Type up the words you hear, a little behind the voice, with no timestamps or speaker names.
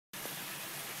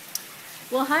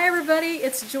Well, hi everybody,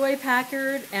 it's Joy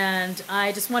Packard, and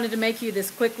I just wanted to make you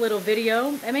this quick little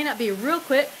video. It may not be real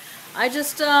quick. I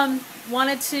just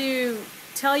wanted to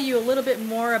tell you a little bit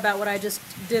more about what I just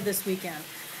did this weekend.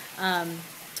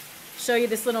 Show you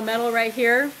this little medal right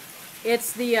here.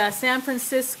 It's the San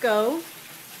Francisco,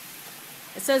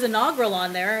 it says inaugural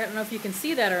on there. I don't know if you can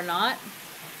see that or not,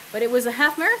 but it was a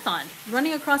half marathon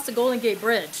running across the Golden Gate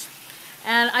Bridge.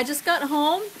 And I just got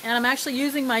home and I'm actually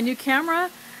using my new camera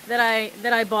that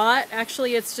I bought.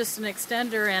 Actually, it's just an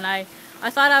extender, and I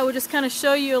thought I would just kind of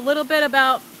show you a little bit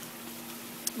about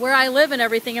where I live and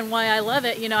everything and why I love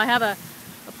it. You know, I have a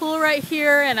pool right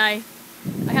here, and I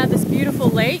have this beautiful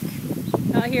lake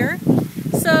out here.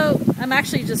 So I'm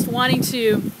actually just wanting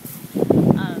to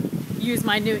use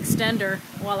my new extender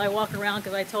while I walk around,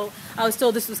 because I was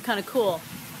told this was kind of cool.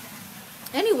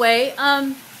 Anyway,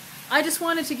 I just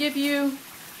wanted to give you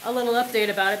a little update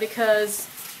about it, because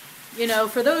you know,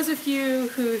 for those of you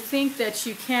who think that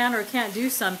you can or can't do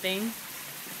something,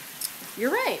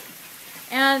 you're right.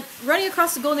 And running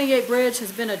across the Golden Gate Bridge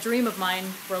has been a dream of mine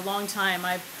for a long time.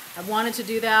 I've wanted to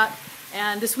do that,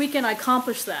 and this weekend I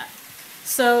accomplished that.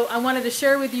 So I wanted to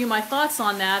share with you my thoughts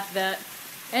on that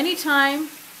anytime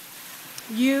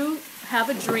you have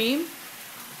a dream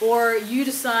or you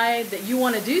decide that you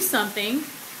want to do something,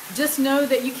 just know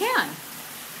that you can.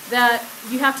 That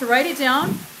you have to write it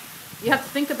down. You have to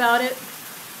think about it.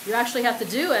 You actually have to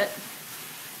do it.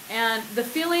 And the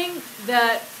feeling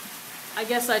that I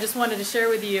guess I just wanted to share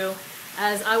with you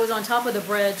as I was on top of the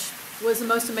bridge was the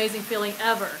most amazing feeling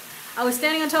ever. I was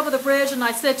standing on top of the bridge and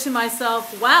I said to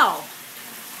myself, wow,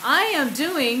 I am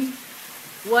doing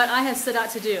what I have set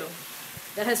out to do.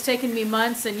 That has taken me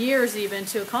months and years even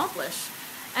to accomplish.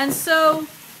 And so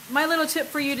my little tip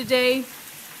for you today,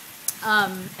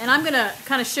 and I'm going to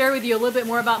kind of share with you a little bit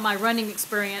more about my running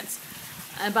experience,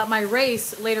 about my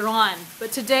race later on.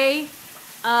 But today,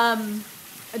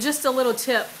 just a little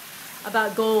tip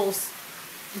about goals,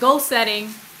 goal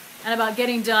setting, and about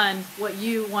getting done what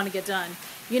you want to get done.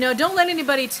 You know, don't let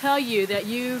anybody tell you that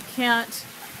you can't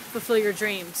fulfill your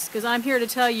dreams, because I'm here to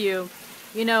tell you,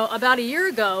 you know, about a year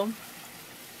ago,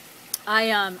 I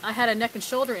had a neck and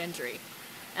shoulder injury,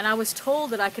 and I was told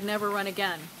that I could never run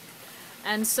again.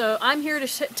 And so I'm here to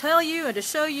tell you and to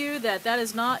show you that that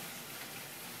is not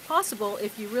possible.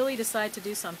 If you really decide to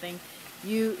do something,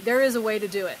 there is a way to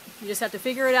do it. You just have to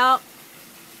figure it out,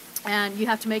 and you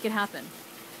have to make it happen.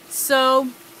 So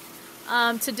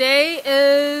today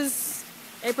is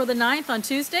April the 9th on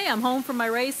Tuesday. I'm home from my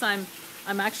race. I'm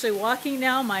actually walking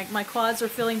now. My quads are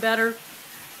feeling better.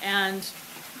 And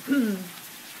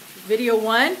video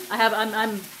one,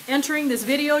 I'm entering this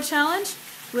video challenge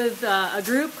with a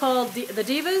group called the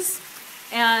Divas,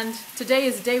 and today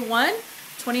is day 1,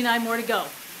 29 more to go.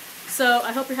 So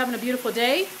I hope you're having a beautiful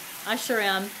day. I sure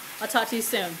am. I'll talk to you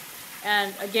soon.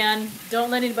 And again, don't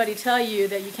let anybody tell you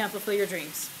that you can't fulfill your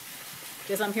dreams,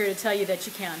 because I'm here to tell you that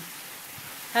you can.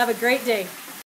 Have a great day.